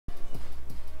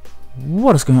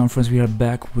What is going on, friends? We are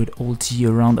back with OT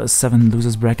around a 7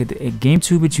 losers bracket, a game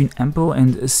 2 between Empo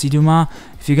and Cdumas.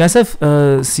 If you guys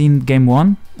have seen game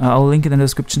 1, I'll link it in the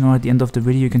description or at the end of the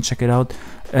video, you can check it out.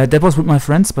 That was with my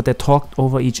friends, but they talked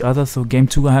over each other, so game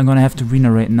 2 I'm gonna have to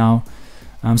re-narrate now.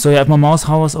 So yeah, if my mouse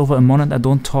hovers over a mon and I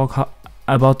don't talk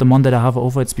about the mon that I hover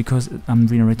over, it's because I'm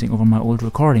re-narrating over my old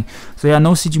recording. So yeah,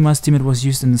 no Cdumas team, it was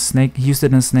used in the snake, he used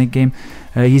it in a snake game.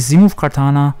 He's Z-move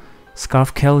Katana,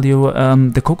 Scarf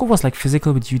Keldeo. The Coco was like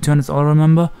physical with U-turn, that's all I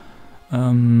remember.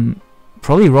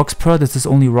 Probably Rock's Pearl, that's his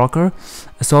only rocker.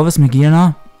 Solvis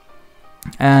Megina,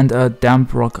 and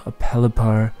Damp Rock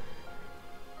Pelipar.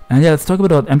 And yeah, let's talk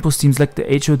about Empo's teams, like the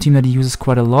HO team that he uses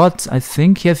quite a lot. I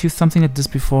think he has used something like this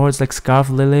before. It's like Scarf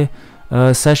Lily,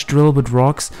 Sash Drill with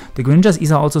rocks. The Greninjas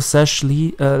either also Sash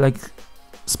Lee, like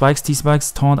Spikes,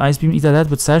 T-Spikes, Taunt, Ice Beam, either that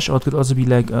with Sash, or it could also be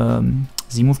like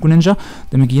Z-move Greninja.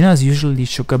 The Megina is usually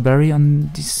Sugar Berry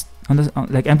on these,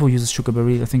 like Empo uses Sugar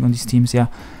Berry, I think, on these teams, yeah.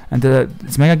 And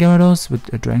it's Mega Gyarados with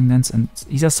Dragon Dance and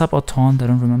either Sub or Taunt, I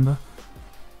don't remember.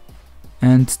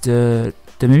 And the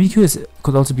Mimikyu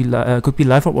could also be could be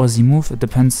Life Orb or Z-move. It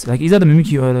depends. Like either the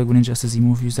Mimikyu or the Greninja is the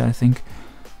Z-move user, I think.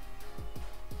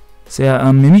 So yeah,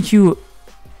 Mimikyu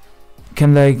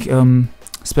can like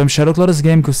spam Shadow Claw this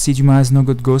game because Cdumas has no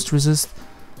good Ghost Resist.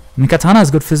 I mean, Katana has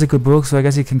good physical bulk, so I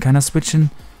guess he can kind of switch in.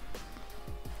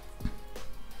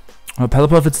 Or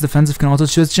Pelipper, if it's defensive, can also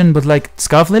switch in, but like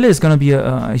Scarf Lily is gonna be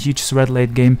a huge threat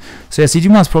late game. So yeah,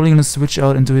 Cdumas is probably gonna switch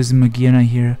out into his Magina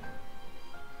here.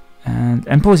 And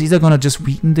Empo is either gonna just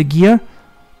weaken the gear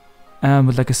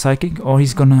with like a Psychic, or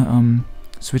he's gonna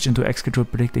switch into Excadrill,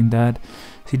 predicting that.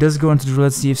 So he does go into drill.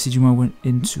 Let's see if Cdumas went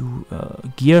into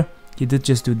gear. He did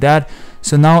just do that.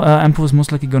 So now Empo is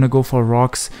most likely gonna go for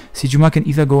rocks. Cdumas can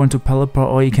either go into Pelipper,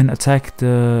 or he can attack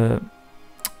the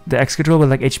Excadrill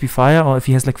with like HP Fire, or if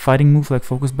he has like fighting move like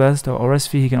Focus Blast or Aura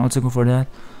Sphere, he can also go for that.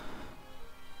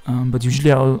 But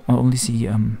usually I'll only see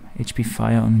HP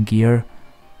Fire on gear.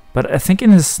 But I think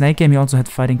in his snake game he also had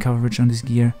fighting coverage on this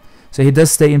gear. So he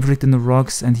does stay in predicting the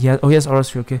rocks, and he has Aura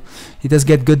Sphere, okay. He does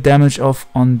get good damage off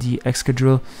on the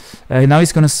Excadrill. Now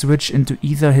he's gonna switch into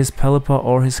either his Pelipper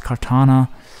or his Katana.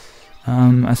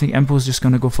 I think Empo is just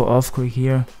gonna go for Earthquake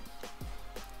here.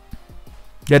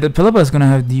 Yeah, the Pelipper is gonna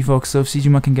have defog, so if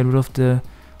Cdumas can get rid of the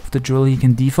drill, he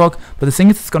can defog. But the thing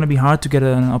is, it's gonna be hard to get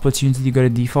an opportunity to get a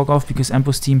defog off, because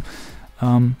Empo's team,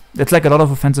 it's like a lot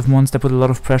of offensive mons that put a lot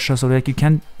of pressure, so like you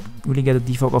can't really get a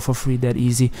defog off for free that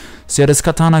easy. So yeah, this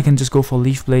Katana can just go for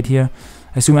Leaf Blade here.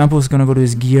 I assume Empo is gonna go to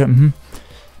his gear.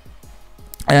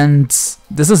 And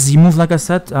this is Z-move, like I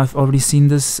said. I've already seen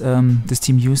this this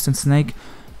team used in Snake.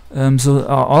 So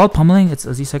all out pummeling, it's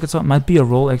a Z-Second Sword, might be a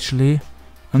roll actually.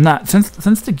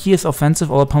 Since the gear is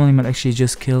offensive, all out pummeling might actually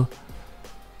just kill.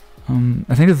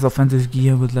 I think it's offensive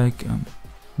gear with like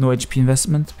no HP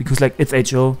investment, because like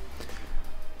it's HO.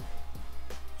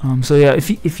 So yeah, if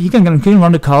he can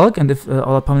run the Calc, and if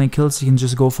all out pummeling kills, he can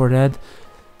just go for that.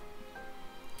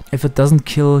 If it doesn't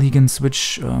kill, he can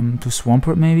switch to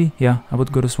Swampert maybe. Yeah, I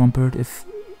would go to Swampert if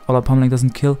all out pummeling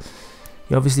doesn't kill.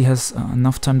 He obviously has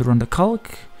enough time to run the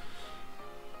Calc.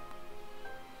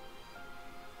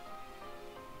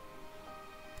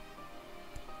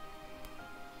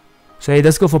 So he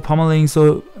does go for pummeling,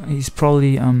 so he's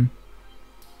probably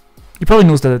he probably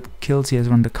knows that it kills. He has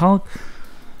run the Calc.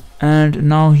 And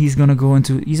now he's gonna go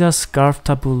into either Scarf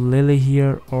Tapu Lily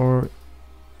here, or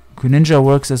Greninja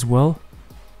works as well.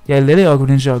 Yeah, Lily or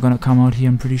Greninja are gonna come out here,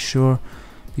 I'm pretty sure.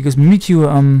 Because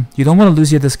Mimikyu, you don't want to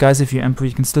lose your disguise if you're Empo,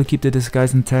 you can still keep the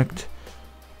disguise intact.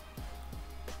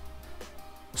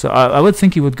 So I would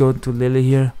think he would go to Lily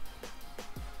here.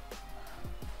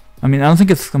 I mean, I don't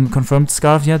think it's confirmed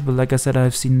Scarf yet, but like I said,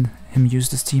 I've seen him use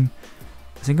this team.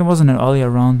 I think it was in an earlier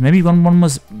round. Maybe one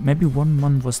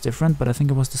month was different, but I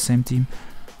think it was the same team.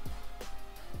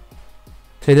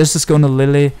 Okay, let's just go into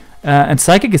Lily. And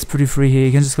Psychic is pretty free here.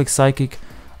 You can just click Psychic.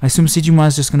 I assume Cdumas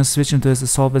is just gonna switch into his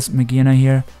Solvis Megina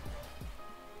here.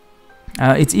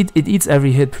 It eats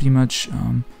every hit pretty much.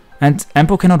 And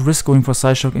Empo cannot risk going for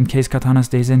Psyshock in case Katana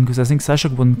stays in, because I think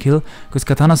Psyshock wouldn't kill, because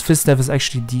Katana's Fist Def is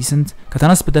actually decent.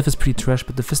 Katana's Spit Def is pretty trash,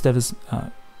 but the Fist Def is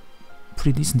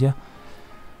pretty decent, yeah.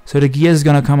 So the gear is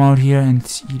gonna come out here and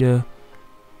eat a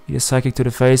Psychic to the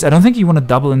face. I don't think you want to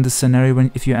double in this scenario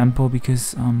if you're Empo,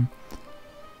 because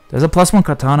there's a +1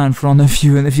 Katana in front of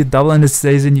you, and if you double and it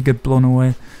stays in, you get blown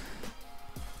away.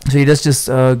 So he does just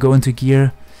go into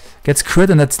gear, gets crit,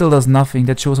 and that still does nothing.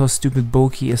 That shows how stupid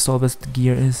bulky a Solvis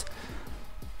gear is.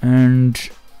 And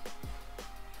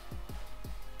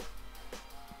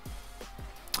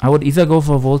I would either go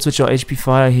for Volt Switch or HP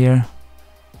Fire here.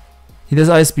 He does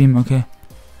Ice Beam, okay.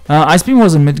 Ice Beam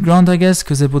was a mid ground, I guess,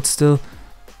 because it would still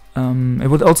it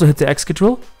would also hit the X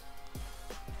control,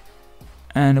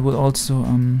 and it would also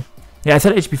yeah, I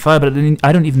said HP Fire, but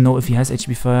I don't even know if he has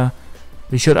HP Fire.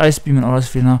 But he showed Ice Beam and Aura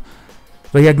Sphere now.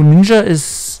 But yeah, Greninja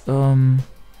is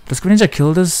does Greninja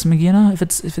kill this Megina if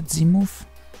it's Z move?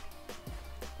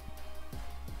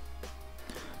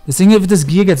 The thing, if this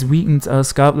gear gets weakened,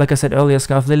 Scarf, like I said earlier,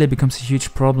 Scarf Lily becomes a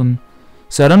huge problem.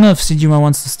 So I don't know if Cdumas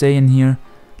wants to stay in here.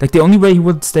 Like the only way he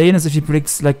would stay in is if he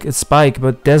predicts like a spike,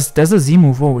 but there's a Z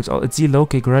move. Oh, it's Z low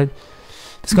kick, right?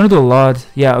 It's gonna do a lot.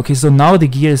 Yeah, okay, so now the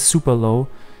gear is super low.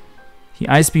 He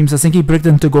Ice Beams. I think he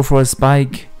predicted him to go for a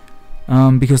spike,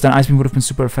 because then Ice Beam would have been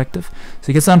super effective. So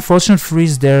he gets an unfortunate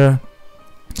freeze there.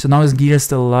 So now his gear is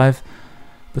still alive.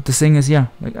 But the thing is, yeah,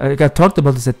 like I talked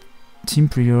about this at Team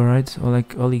Preview, right? Or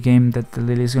like early game, that the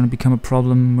Lily is gonna become a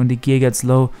problem when the gear gets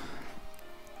low.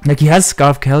 Like he has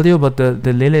Scarf Keldeo, but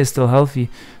the Lily is still healthy.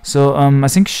 So I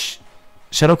think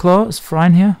Shadow Claw is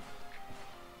fine here.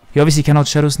 He obviously cannot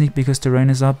Shadow Sneak because the rain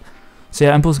is up. So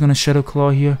yeah, Empo's gonna Shadow Claw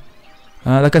here.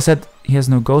 Like I said, he has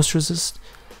no Ghost Resist.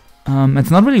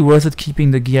 It's not really worth it keeping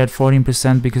the gear at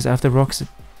 14% because after rocks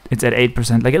it's at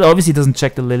 8%. Like it obviously doesn't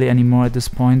check the Lily anymore at this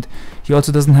point. He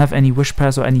also doesn't have any Wish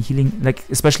Pass or any healing, like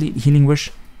especially Healing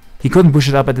Wish. He couldn't push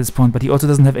it up at this point, but he also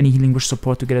doesn't have any Healing Wish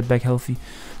support to get it back healthy.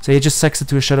 So he just sacks it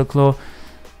to a Shadow Claw.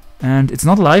 And it's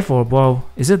not Life Orb, wow.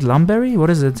 Is it Lumberry? What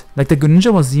is it? Like the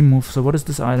Greninja was Z move, so what is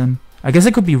this item? I guess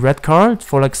it could be Red Card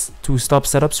for like to stop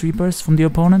setup sweepers from the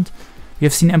opponent. We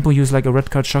have seen Empo use like a Red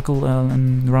Card Shuckle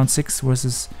in round 6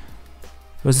 versus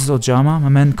Ojama. My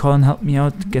man Colin helped me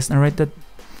out, guest narrate that.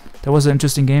 That was an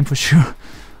interesting game for sure.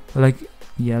 Like,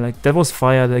 yeah, like that was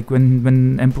fire. Like when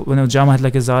Ojama had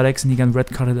like a Zardex and he got red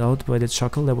carded out by that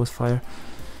Shuckle, that was fire.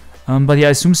 But yeah,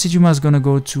 I assume Cdumas is gonna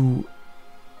go to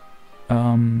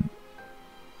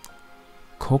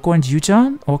Coco and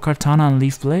Yuchan or Kartana and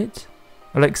Leaf Blade.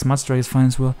 Or like Smart Strike is fine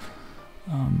as well.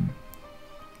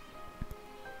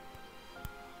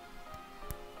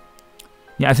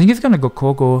 Yeah, I think he's gonna go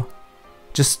Coco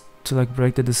just to like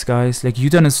break the disguise. Like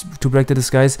U-turn is to break the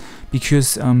disguise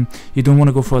because you don't want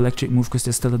to go for electric move because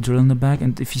there's still a drill in the back,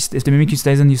 and if the Mimikyu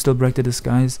stays in, you still break the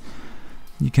disguise.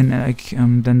 You can like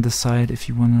then decide if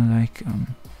you want to like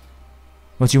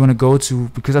what you want to go to,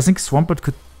 because I think Swampert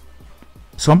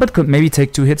could maybe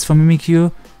take 2 hits from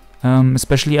Mimikyu,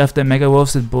 especially after Mega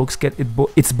Evolves,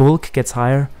 its bulk gets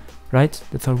higher, right?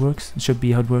 That's how it works. It should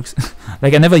be how it works.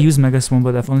 Like I never used Mega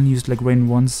Swampert. I've only used like Rain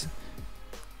once.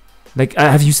 Like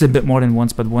I have used it a bit more than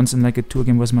once, but once in like a tour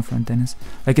game was my friend Dennis.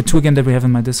 Like a tour game that we have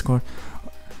in my Discord.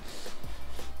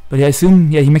 But yeah, I assume,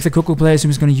 yeah, he makes a Coco play. I assume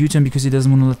he's gonna U-turn because he doesn't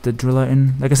want to let the driller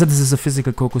in. Like I said, this is a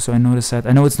physical Coco, so I noticed that.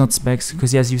 I know it's not specs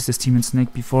because he has used this Team and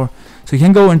Snake before. So he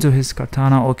can go into his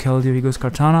Kartana or Keldeo. He goes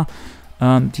Kartana.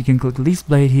 He can click Leaf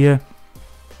Blade here,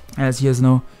 as he has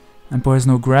no, Empo has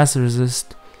no Grass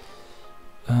Resist.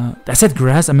 I said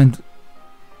Grass, I meant.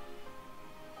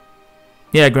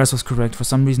 Yeah, Grass was correct. For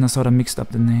some reason I thought I mixed up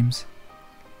the names.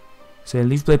 So yeah,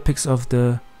 Leaf Blade picks off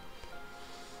the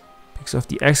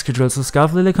Excadrill. So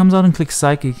Scarf Lily comes out and clicks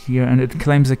Psychic here, and it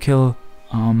claims a kill.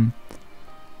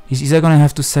 He's either gonna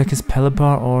have to sack his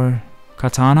Pelipper or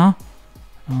Katana.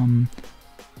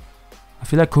 I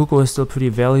feel like Coco is still pretty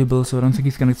valuable, so I don't think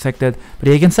he's gonna sack that. But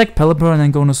yeah, he can sack Pelipper and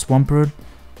then go into Swampert,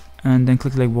 and then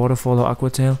click like Waterfall or Aqua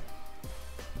Tail.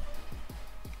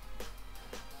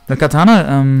 The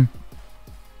Katana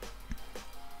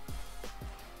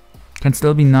can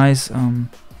still be nice,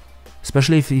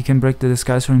 especially if he can break the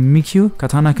disguise from Mimikyu.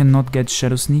 Katana cannot get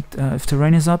Shadow Sneaked if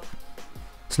terrain is up.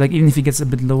 So like even if he gets a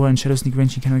bit lower in Shadow Sneak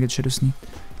range, he cannot get Shadow Sneaked.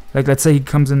 Like let's say he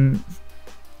comes in.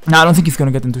 No, I don't think he's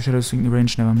gonna get into Shadow Sneak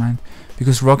range, never mind.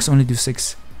 Because rocks only do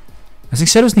 6. I think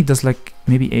Shadow Sneak does like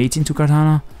maybe 18 to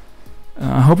Katana.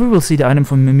 I hope we will see the item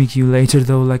from Mimikyu later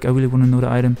though, like I really want to know the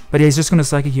item. But yeah, he's just gonna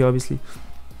Psychic here obviously.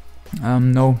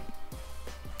 No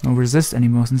resist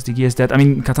anymore since the gear is dead. I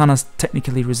mean, Katana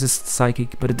technically resists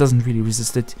Psychic, but it doesn't really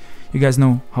resist it. You guys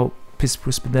know how piss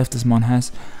left this mon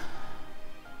has.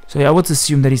 So yeah, I would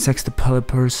assume that he sacks the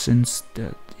Pelipper since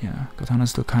that, yeah, Katana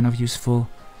is still kind of useful.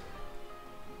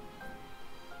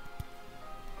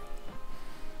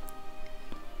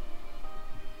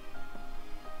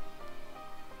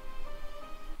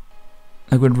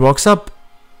 Like with rocks up,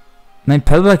 my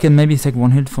Pelipper can maybe take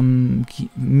 1 hit from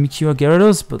Mimikyu or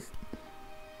Gyarados, but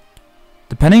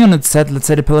depending on its set, let's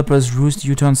say the Pelipper is Roost,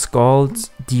 U-turn, Scald,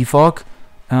 Defog,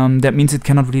 that means it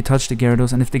cannot really touch the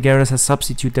Gyarados, and if the Gyarados has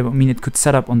Substitute, that would mean it could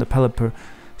set up on the Pelipper.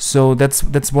 So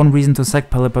that's one reason to sack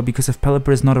Pelipper, because if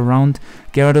Pelipper is not around,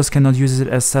 Gyarados cannot use it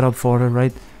as setup fodder,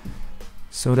 right?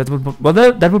 So that would, well,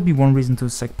 that would be one reason to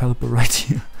sack Pelipper right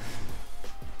here.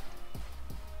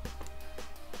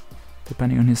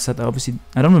 depending on his set. Obviously,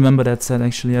 I don't remember that set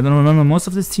actually. I don't remember most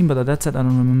of this team, but that set I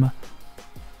don't remember.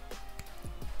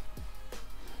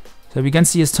 So we can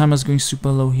see his timer's going super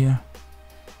low here.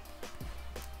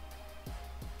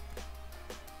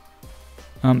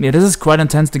 Yeah, this is quite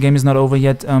intense. The game is not over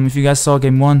yet. If you guys saw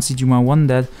game 1, Cdumas won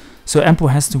that. So Empo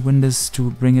has to win this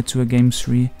to bring it to a game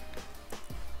 3.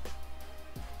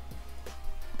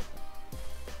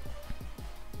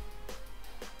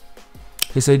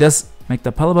 Okay, so he does make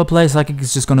the Pelipper play. Psychic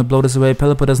is just gonna blow this away.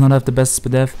 Pelipper does not have the best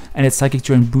SPDF, and it's Psychic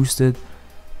Terrain boosted.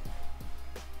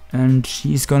 And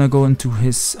he's gonna go into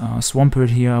his Swampert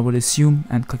here, I would assume,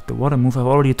 and click the water move. I've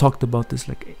already talked about this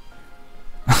like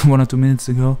 1 or 2 minutes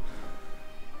ago.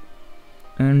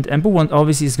 And Empo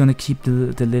obviously is gonna keep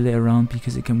the Lily around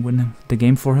because it can win the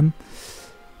game for him.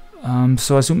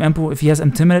 So I assume Empo, if he has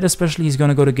Intimidate especially, he's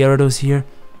gonna go to Gyarados here.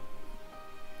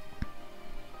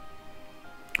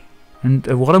 And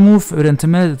a water move with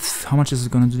Intimidate, how much is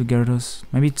it gonna do to Gyarados?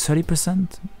 Maybe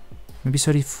 30%? Maybe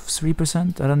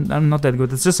 33%? I'm not that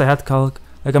good. It's just a head calc.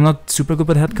 Like, I'm not super good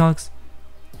with head calcs.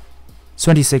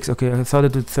 26, okay, I thought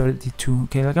it did 32.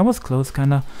 Okay, like I was close,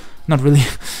 kinda. Not really.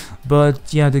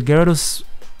 But yeah, the Gyarados.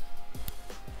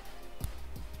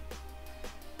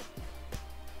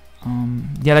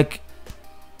 Yeah, like.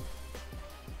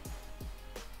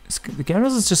 The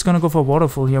Gyarados is just gonna go for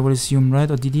Waterfall here, I would assume, right?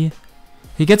 Or DD?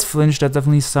 He gets flinched, that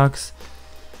definitely sucks.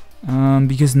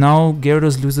 Because now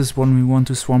Gyarados loses 1v1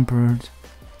 to Swampert.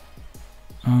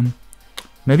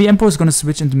 Maybe Empo is gonna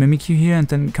switch into Mimikyu here and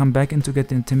then come back in to get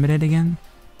the Intimidate again.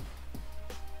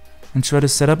 And try to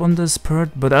set up on this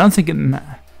Pert, but I don't think it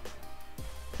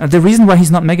the reason why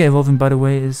he's not Mega Evolving, by the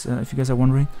way, is, if you guys are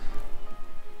wondering,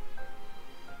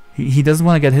 he doesn't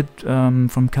want to get hit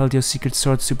from Keldio's Secret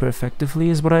Sword super effectively,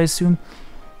 is what I assume.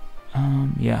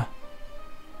 Yeah.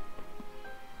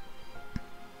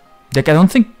 Like, I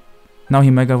don't think now he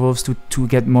Mega Evolves to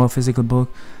get more physical bulk.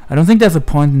 I don't think there's a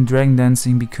point in Dragon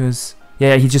Dancing because...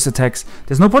 Yeah, he just attacks.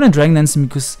 There's no point in Dragon Dancing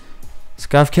because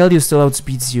Scarf Keldeo still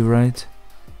outspeeds you, right?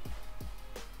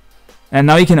 And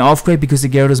now he can off-grade because the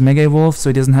Gyarados Mega Evolve, so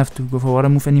he doesn't have to go for Water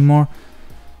Move anymore.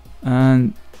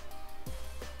 And...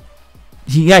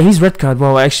 he's Red Card.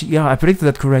 Wow, actually, yeah, I predicted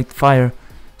that correct. Fire.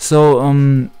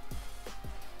 So,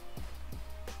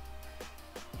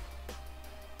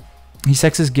 he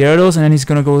sexes Gyarados and then he's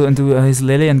gonna go into his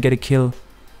Lily and get a kill.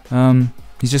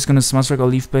 He's just gonna Smart Strike or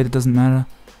Leaf Blade, it doesn't matter.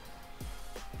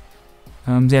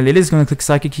 Yeah, Lily's gonna click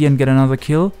Psychic here and get another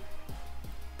kill.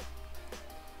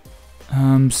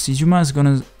 Cdumas is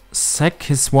gonna sack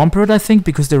his Swampert, I think,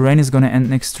 because the rain is gonna end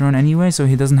next turn anyway, so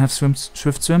he doesn't have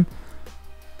Swift Swim.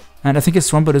 And I think his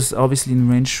Swampert is obviously in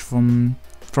range from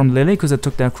Lily, because I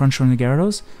took that crunch on the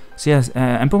Gyarados. So yes,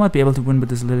 Empo might be able to win with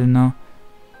this Lily now.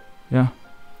 Yeah.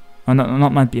 Or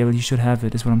not might be able, he should have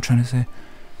it, is what I'm trying to say.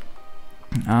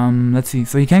 Let's see.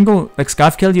 So he can go, like,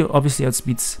 Scarf Keldeo obviously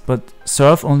outspeeds, but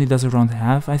Surf only does around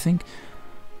half, I think.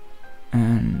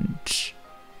 And...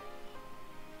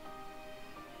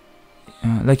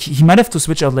 like, he might have to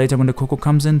switch out later when the Coco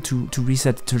comes in to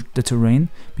reset the terrain,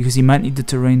 because he might need the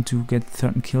terrain to get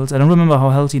certain kills. I don't remember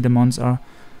how healthy the mons are.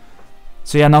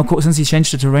 So yeah, now since he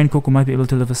changed the terrain, Coco might be able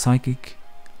to live a Psychic.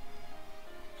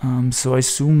 So I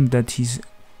assume that he's...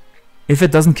 If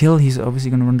it doesn't kill, he's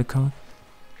obviously gonna run the card.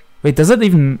 Wait, does it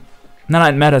even... No,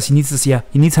 it matters. He needs this, yeah.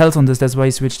 He needs health on this, that's why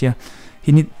he switched, yeah.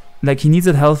 He needs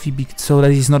it healthy so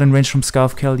that he's not in range from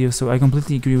Scarf Keldeo, so I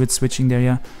completely agree with switching there,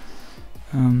 yeah.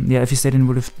 Yeah, if he stayed in, it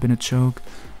would have been a choke.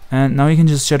 And now he can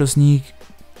just Shadow Sneak,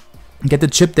 get the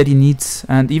chip that he needs,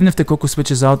 and even if the Coco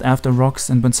switches out after Rocks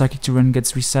and when Psychic Terrain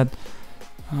gets reset,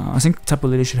 I think Tapu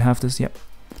Lily should have this, yeah.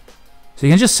 So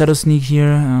you can just Shadow Sneak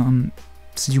here,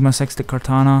 Cdumas sacks the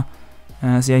Kartana,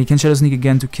 so yeah, he can Shadow Sneak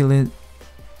again to kill it.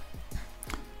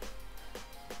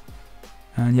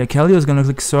 And yeah, Keldeo is gonna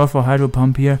click Surf or Hydro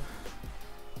Pump here.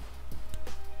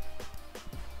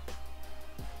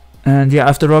 And yeah,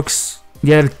 after Rocks...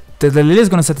 Yeah, the Lily is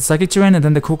gonna set the Psychic Terrain, and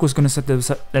then the Coco is gonna set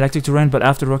the Electric Terrain, but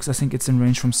after Rocks I think it's in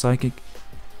range from Psychic.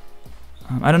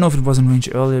 I don't know if it was in range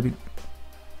earlier.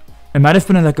 It might have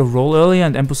been like a roll earlier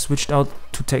and Empo switched out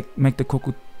to make the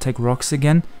Coco take Rocks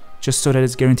again, just so that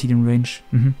it's guaranteed in range.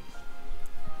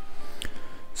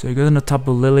 So he goes on the top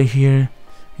of Lily here.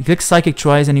 He clicks Psychic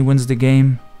twice and he wins the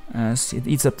game. It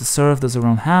eats up the Surf, does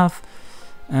around half.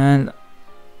 And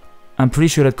I'm pretty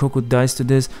sure that Coco dies to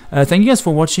this. Thank you guys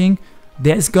for watching.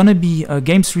 There's gonna be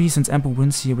game 3 since Empo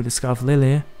wins here with the Scarf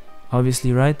Lily.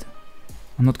 Obviously, right?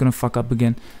 I'm not gonna fuck up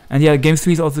again. And yeah, game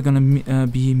 3 is also gonna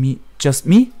be just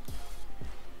me.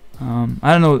 I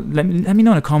don't know, let me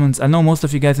know in the comments. I know most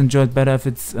of you guys enjoy it better if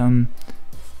it's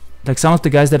like some of the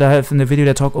guys that I have in the video,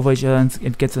 they talk over each other and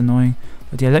it gets annoying.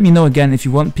 But yeah, let me know again if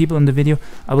you want people in the video.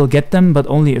 I will get them, but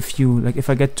only a few. Like if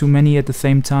I get too many at the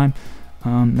same time,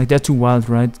 like they're too wild,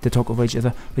 right? They talk over each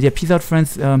other. But yeah, peace out,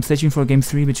 friends. Stay tuned for game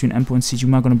 3 between Empo and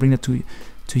Cdumas. Gonna bring that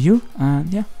to you.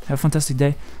 And yeah, have a fantastic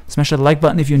day. Smash that like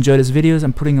button if you enjoy these videos.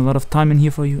 I'm putting a lot of time in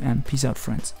here for you. And peace out,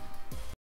 friends.